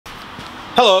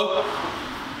Hello,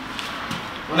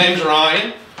 my name's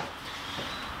Ryan.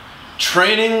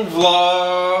 Training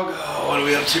vlog, what are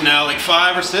we up to now, like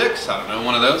 5 or 6? I don't know,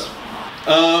 one of those.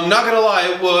 Not gonna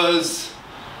lie, it was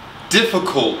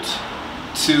difficult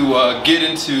to get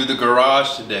into the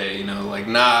garage today. You know, like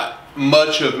not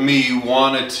much of me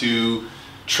wanted to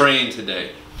train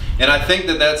today. And I think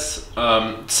that that's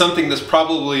something that's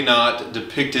probably not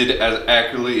depicted as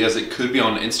accurately as it could be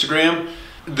on Instagram.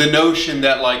 The notion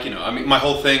that, like, you know, I mean, my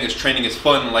whole thing is training is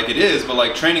fun, like it is, but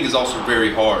like training is also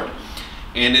very hard.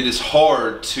 And it is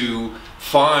hard to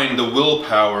find the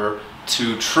willpower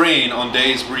to train on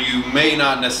days where you may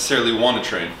not necessarily want to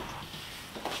train.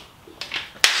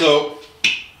 So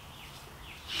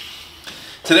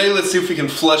today, let's see if we can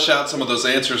flesh out some of those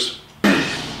answers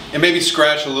and maybe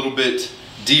scratch a little bit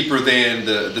deeper than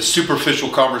the superficial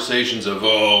conversations of,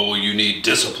 oh, well, you need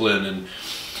discipline and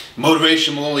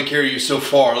motivation will only carry you so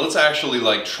far. Let's actually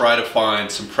like try to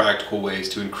find some practical ways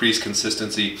to increase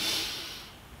consistency.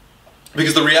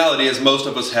 Because the reality is most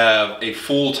of us have a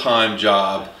full-time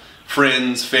job,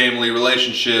 friends, family,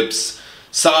 relationships,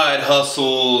 side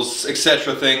hustles,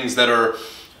 etc. Things that are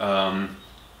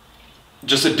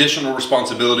just additional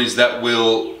responsibilities that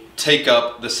will take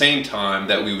up the same time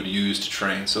that we would use to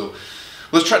train. So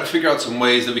let's try to figure out some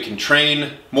ways that we can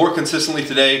train more consistently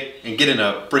today and get in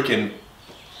a freaking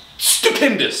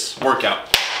stupendous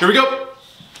workout. Here we go.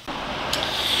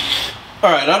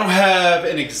 All right, I don't have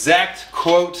an exact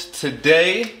quote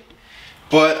today,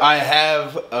 but I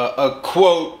have a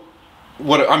quote.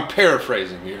 I'm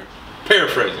paraphrasing here.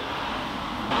 Paraphrasing.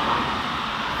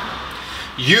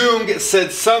 Jung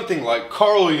said something like,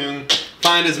 Carl Jung,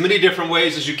 find as many different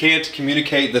ways as you can to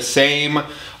communicate the same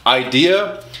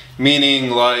idea. Meaning,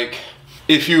 like,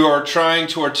 if you are trying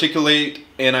to articulate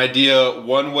an idea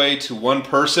one way to one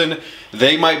person,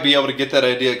 they might be able to get that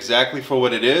idea exactly for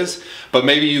what it is, but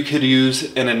maybe you could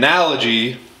use an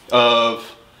analogy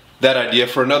of that idea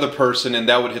for another person and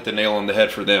that would hit the nail on the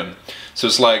head for them. So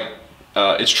it's like,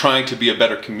 it's trying to be a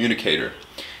better communicator.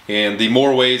 And the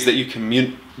more ways that you can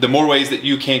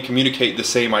communicate the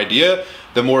same idea,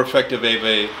 the more effective of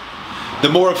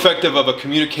a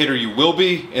communicator you will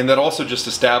be, and that also just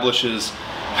establishes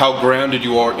how grounded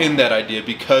you are in that idea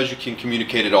because you can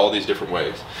communicate it all these different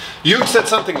ways. Jung said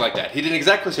something like that. He didn't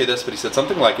exactly say this, but he said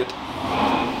something like it.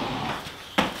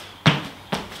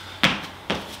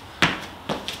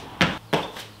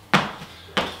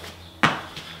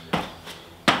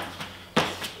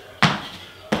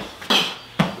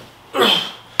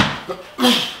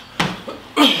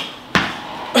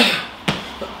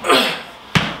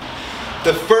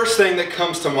 The first thing that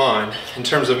comes to mind in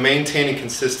terms of maintaining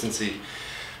consistency,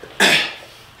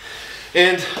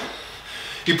 and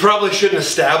you probably shouldn't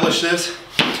establish this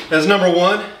as number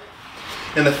one,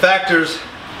 and the factors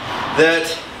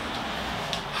that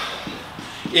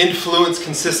influence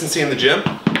consistency in the gym,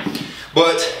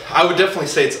 but I would definitely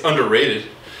say it's underrated.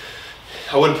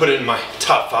 I wouldn't put it in my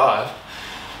top 5.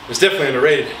 It's definitely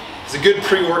underrated. It's a good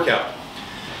pre-workout.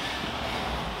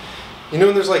 You know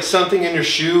when there's like something in your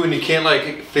shoe and you can't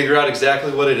like figure out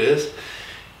exactly what it is,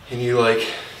 and you like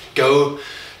go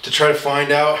to try to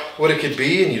find out what it could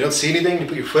be and you don't see anything, you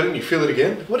put your foot in and you feel it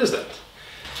again? What is that?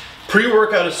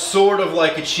 Pre-workout is sort of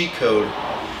like a cheat code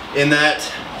in that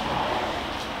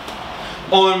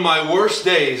on my worst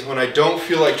days when I don't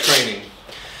feel like training,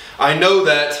 I know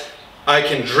that I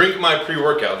can drink my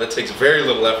pre-workout. That takes very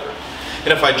little effort.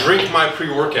 And if I drink my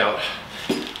pre-workout,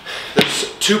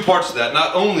 there's 2 parts to that.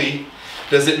 Not only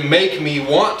does it make me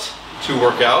want to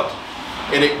work out,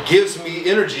 and it gives me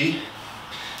energy,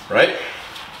 right?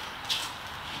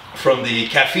 From the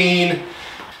caffeine,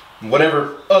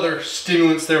 whatever other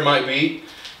stimulants there might be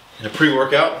in a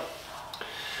pre-workout.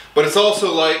 But it's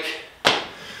also like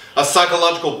a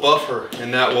psychological buffer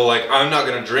in that, well, like, I'm not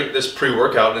gonna drink this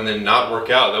pre-workout and then not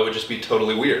work out. That would just be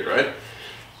totally weird, right?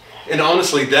 And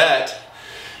honestly, that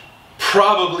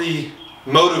probably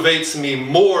motivates me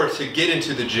more to get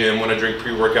into the gym when I drink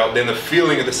pre-workout than the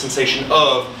feeling of the sensation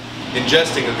of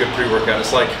ingesting a good pre-workout.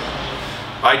 It's like,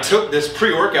 I took this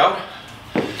pre-workout,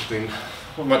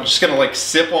 am I just gonna like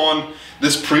sip on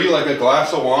this pre like a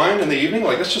glass of wine in the evening?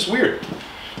 Like, that's just weird.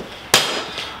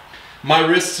 My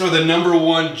wrists are the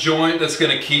 #1 joint that's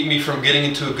gonna keep me from getting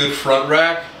into a good front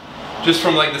rack. Just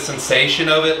from like the sensation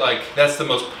of it, like that's the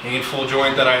most painful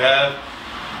joint that I have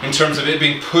in terms of it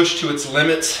being pushed to its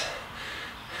limits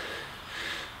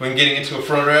when getting into a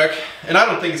front rack. And I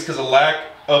don't think it's because of lack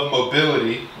of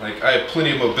mobility. Like, I have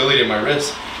plenty of mobility in my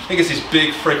wrists. I think it's these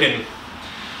big freaking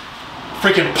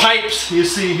pipes you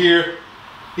see here,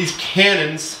 these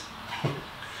cannons.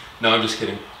 No, I'm just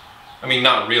kidding. I mean,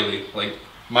 not really. Like,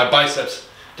 my biceps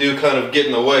do kind of get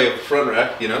in the way of the front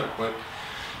rack, you know, like,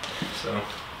 so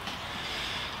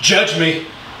judge me.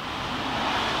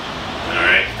 All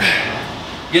right,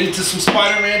 get into some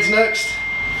Spider-Mans next.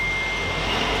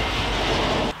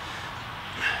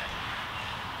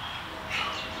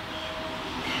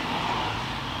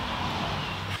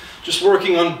 Just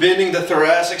working on bending the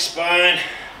thoracic spine,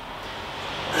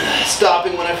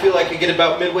 stopping when I feel like I get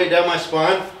about midway down my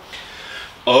spine.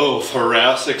 Oh,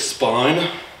 thoracic spine.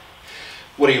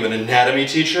 What are you, an anatomy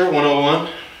teacher, 101?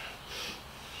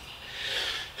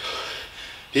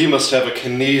 He must have a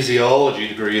kinesiology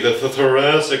degree, the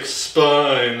thoracic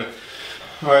spine.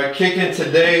 All right, kicking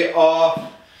today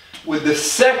off with the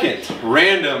second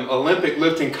random Olympic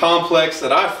lifting complex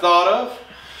that I've thought of.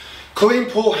 Clean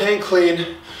pull, hang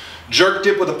clean, jerk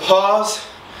dip with a pause,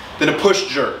 then a push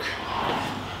jerk.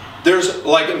 There's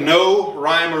like no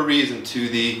rhyme or reason to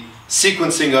the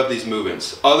sequencing of these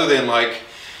movements other than like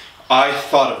I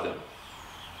thought of them.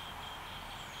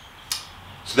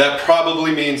 So that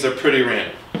probably means they're pretty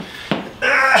random.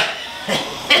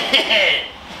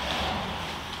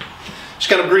 Just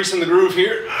kind of greasing the groove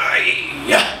here.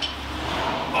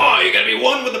 Oh, you gotta be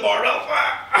one with the barbell.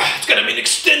 It's gotta be an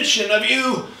extension of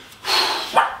you.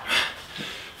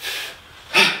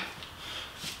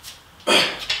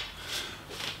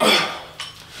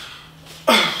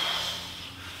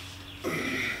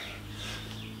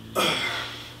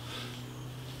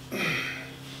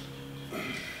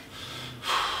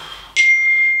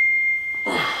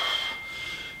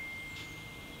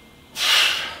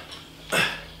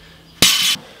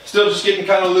 Still just getting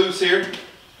kind of loose here.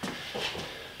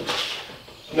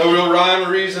 No real rhyme or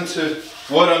reason to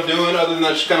what I'm doing other than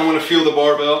I just kind of want to feel the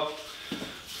barbell.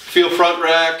 Feel front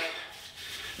rack,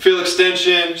 feel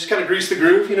extension, just kind of grease the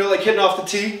groove, you know, like hitting off the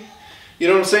tee. You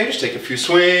know what I'm saying? Just take a few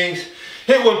swings,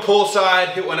 hit one pull side,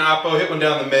 hit one oppo, hit one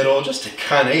down the middle, just to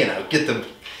kind of, you know, get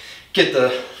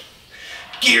the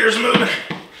gears moving.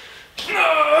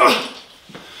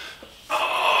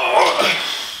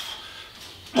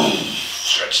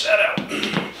 Stretch that out.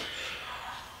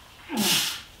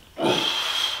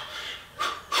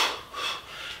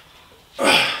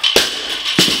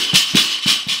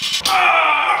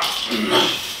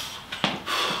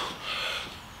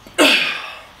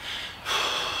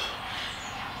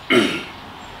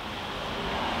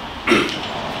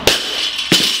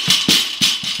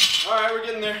 All right, we're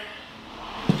getting there.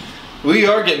 We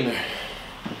are getting there.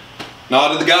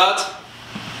 Nod to the gods.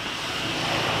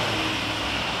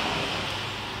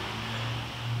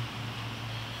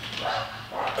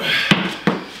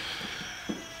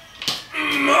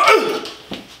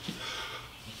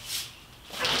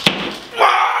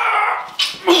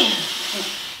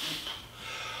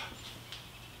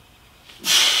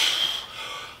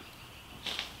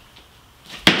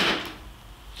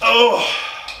 Oh,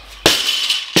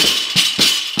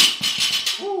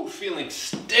 ooh, feeling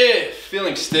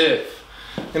stiff.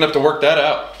 Gonna have to work that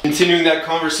out. Continuing that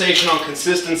conversation on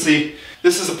consistency.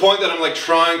 This is a point that I'm like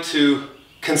trying to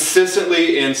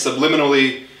consistently and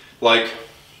subliminally like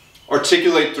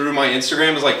articulate through my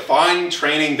Instagram is like find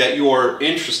training that you are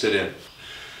interested in.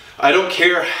 I don't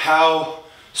care how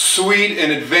sweet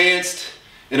and advanced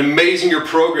and amazing your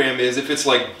program is if it's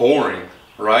like boring,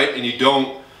 right? And you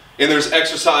don't, and there's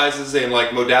exercises and like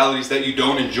modalities that you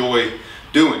don't enjoy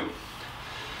doing.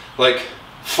 Like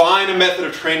find a method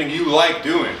of training you like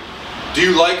doing. Do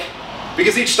you like,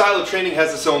 because each style of training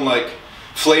has its own like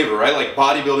flavor, right? Like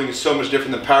bodybuilding is so much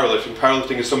different than powerlifting.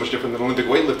 Powerlifting is so much different than Olympic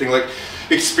weightlifting. Like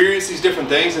experience these different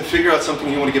things and figure out something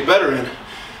you want to get better in.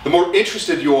 The more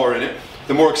interested you are in it,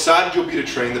 the more excited you'll be to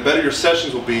train, the better your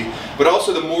sessions will be, but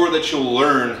also the more that you'll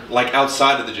learn like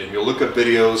outside of the gym. You'll look up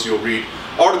videos, you'll read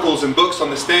articles and books on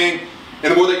this thing,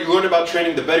 and the more that you learn about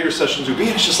training, the better your sessions will be.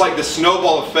 And it's just like this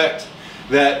snowball effect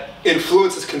that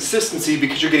influences consistency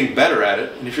because you're getting better at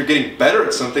it. And if you're getting better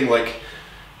at something, like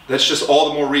that's just all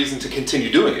the more reason to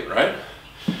continue doing it, right?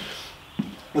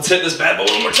 Let's hit this bad boy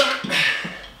one more time.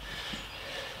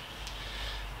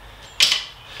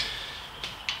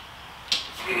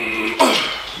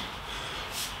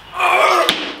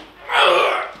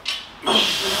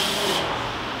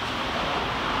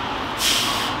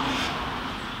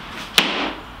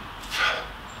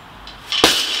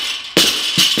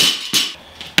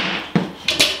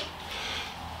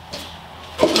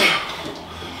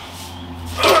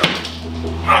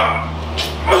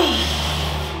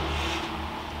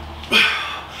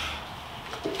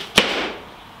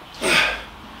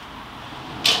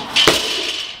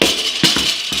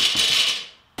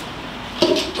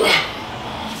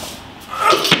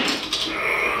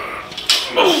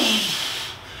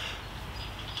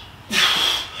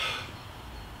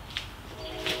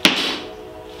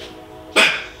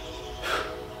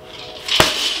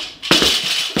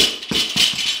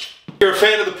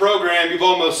 program, you've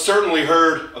almost certainly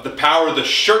heard of the power the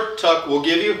shirt tuck will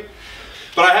give you,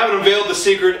 but I haven't unveiled the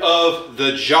secret of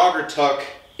the jogger tuck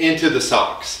into the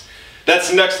socks.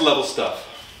 That's next level stuff.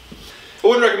 I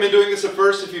wouldn't recommend doing this at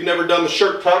first if you've never done the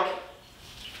shirt tuck.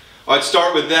 I'd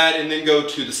start with that and then go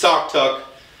to the sock tuck.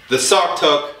 The sock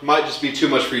tuck might just be too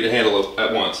much for you to handle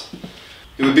at once.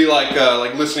 It would be like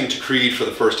listening to Creed for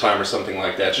the first time or something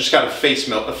like that. It's just got a face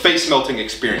melting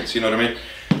experience, you know what I mean?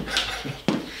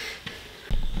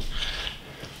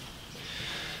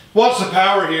 Watch the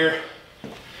power here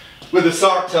with the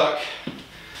sock tuck.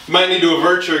 You might need to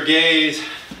avert your gaze.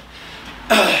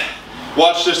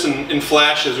 Watch this in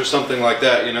flashes or something like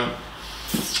that, you know?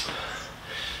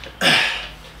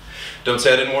 Don't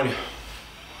say I didn't warn you.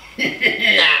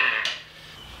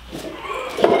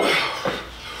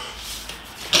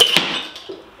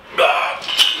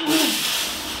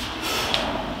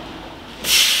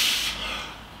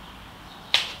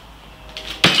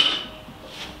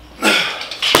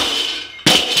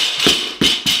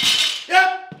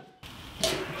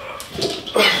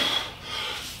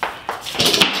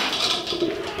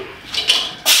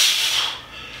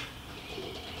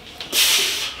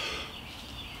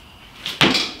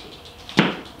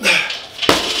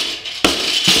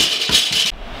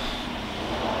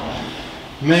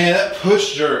 Man, that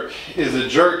push jerk is a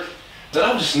jerk that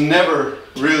I've just never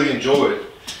really enjoyed.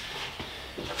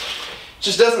 It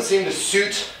just doesn't seem to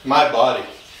suit my body.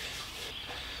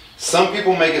 Some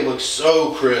people make it look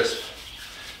so crisp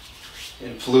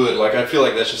and fluid, like I feel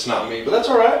like that's just not me, but that's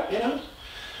alright, you know?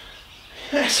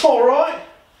 That's alright.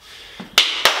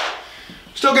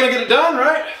 Still gonna get it done,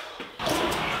 right?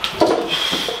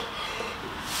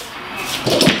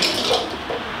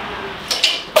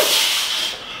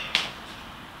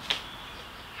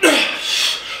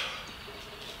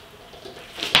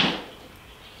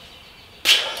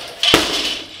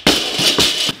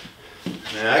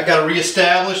 I gotta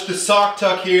reestablish the sock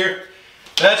tuck here.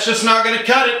 That's just not gonna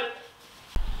cut it.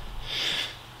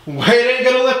 Weight ain't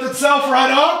gonna lift itself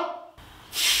right up.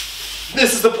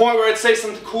 This is the point where I'd say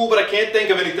something cool, but I can't think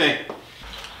of anything.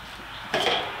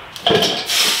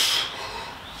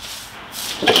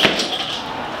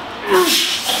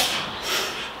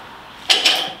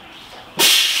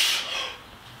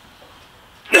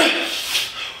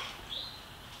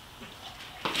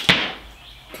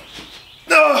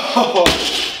 Oh.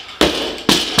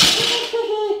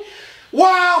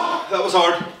 Wow, that was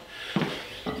hard.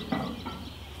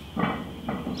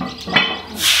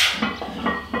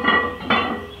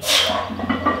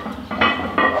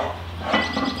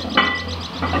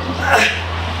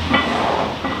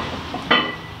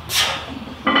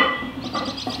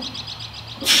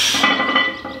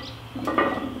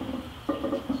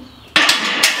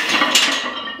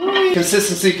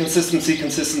 Consistency, consistency,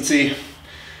 consistency.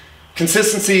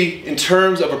 Consistency in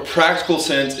terms of a practical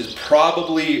sense is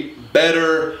probably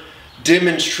better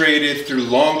demonstrated through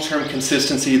long-term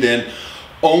consistency than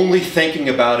only thinking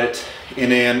about it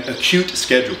in an acute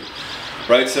schedule,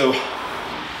 right? So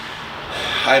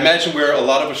I imagine where a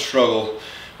lot of us struggle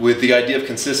with the idea of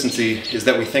consistency is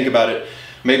that we think about it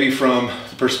maybe from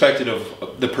the perspective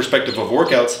of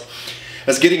workouts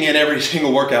as getting in every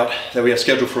single workout that we have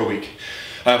scheduled for a week.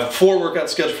 I have 4 workouts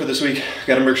scheduled for this week. I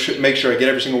gotta make sure I get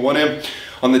every single one in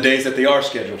on the days that they are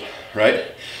scheduled, right?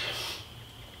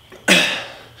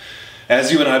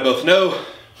 As you and I both know,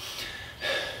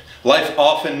 life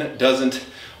often doesn't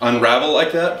unravel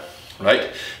like that,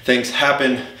 right? Things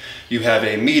happen, you have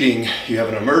a meeting, you have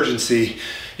an emergency,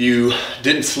 you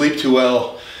didn't sleep too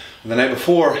well the night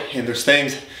before, and there's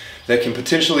things that can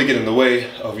potentially get in the way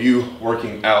of you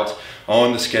working out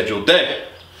on the scheduled day.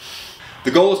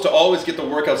 The goal is to always get the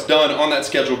workouts done on that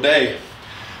scheduled day,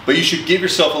 but you should give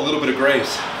yourself a little bit of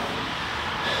grace.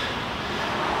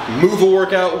 Move a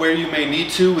workout where you may need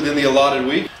to within the allotted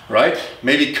week, right?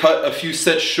 Maybe cut a few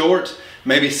sets short,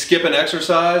 maybe skip an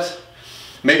exercise,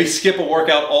 maybe skip a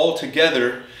workout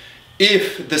altogether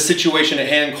if the situation at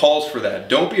hand calls for that.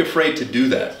 Don't be afraid to do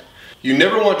that. You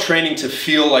never want training to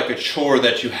feel like a chore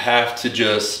that you have to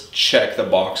just check the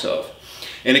box of.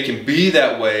 And it can be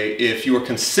that way if you are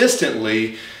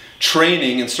consistently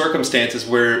training in circumstances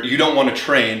where you don't want to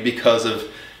train because of,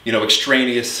 you know,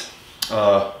 extraneous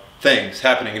things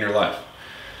happening in your life.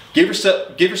 Give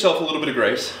yourself a little bit of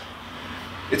grace.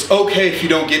 It's okay if you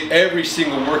don't get every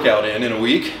single workout in a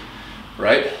week,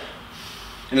 right?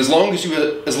 And as long as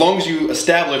you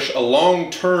establish a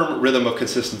long-term rhythm of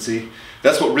consistency,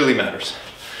 that's what really matters.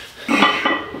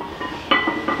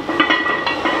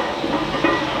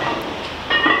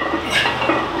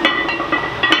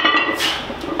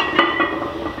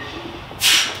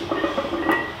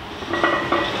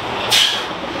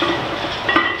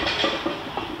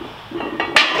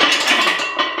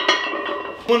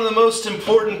 most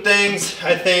important things,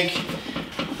 I think,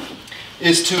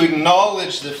 is to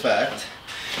acknowledge the fact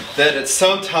that at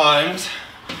sometimes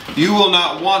you will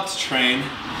not want to train,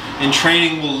 and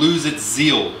training will lose its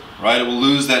zeal, right? It will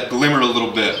lose that glimmer a little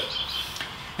bit.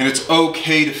 And it's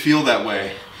okay to feel that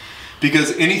way,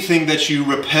 because anything that you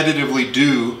repetitively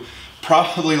do,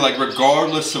 probably like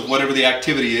regardless of whatever the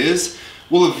activity is,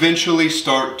 will eventually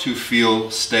start to feel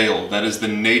stale. That is the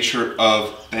nature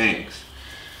of things.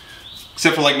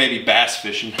 Except for like maybe bass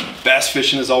fishing. Bass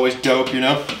fishing is always dope, you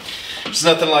know? There's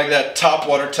nothing like that top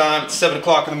water time at 7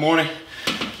 o'clock in the morning.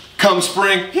 Come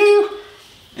spring, whew.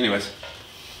 Anyways,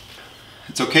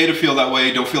 it's okay to feel that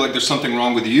way. Don't feel like there's something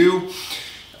wrong with you.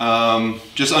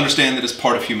 Just understand that it's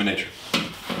part of human nature.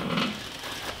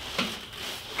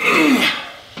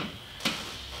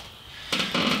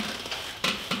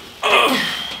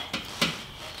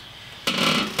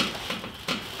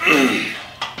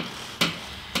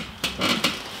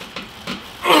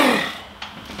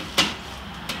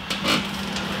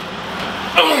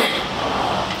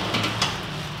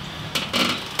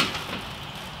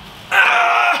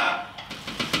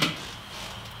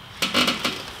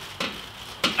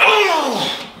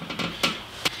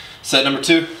 Set number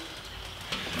 2.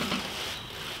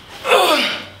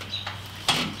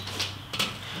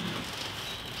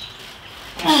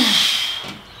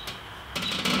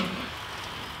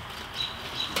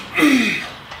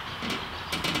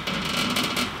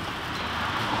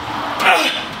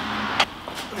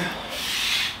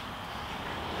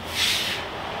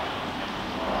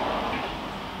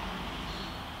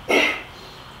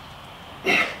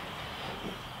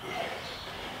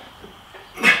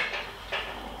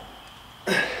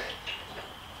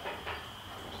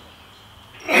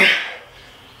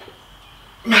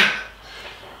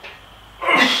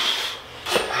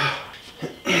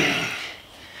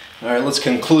 All right, let's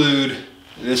conclude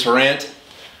this rant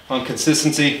on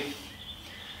consistency.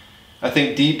 I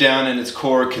think deep down in its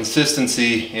core,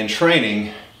 consistency in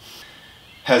training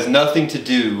has nothing to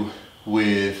do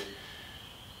with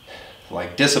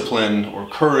like discipline or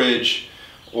courage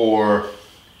or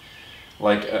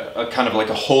like a kind of like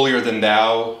a holier than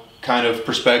thou kind of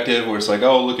perspective where it's like,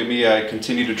 oh, look at me, I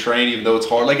continue to train even though it's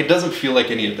hard. Like, it doesn't feel like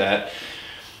any of that.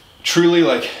 Truly,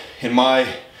 like in my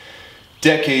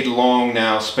decade-long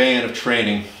now span of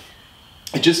training,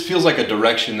 it just feels like a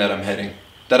direction that I'm heading,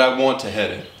 that I want to head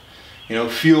in. You know,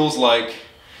 it feels like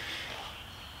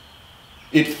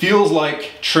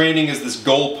training is this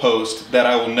goalpost that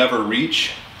I will never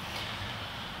reach,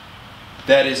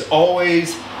 that is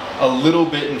always a little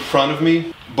bit in front of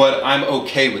me, but I'm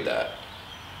okay with that.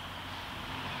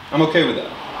 I'm okay with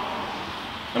that.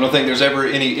 I don't think there's ever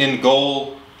any end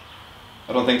goal.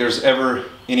 I don't think there's ever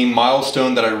any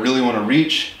milestone that I really want to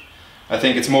reach. I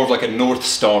think it's more of like a North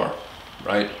Star,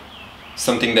 right?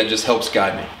 Something that just helps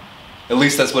guide me. At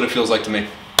least that's what it feels like to me.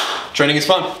 Training is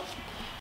fun.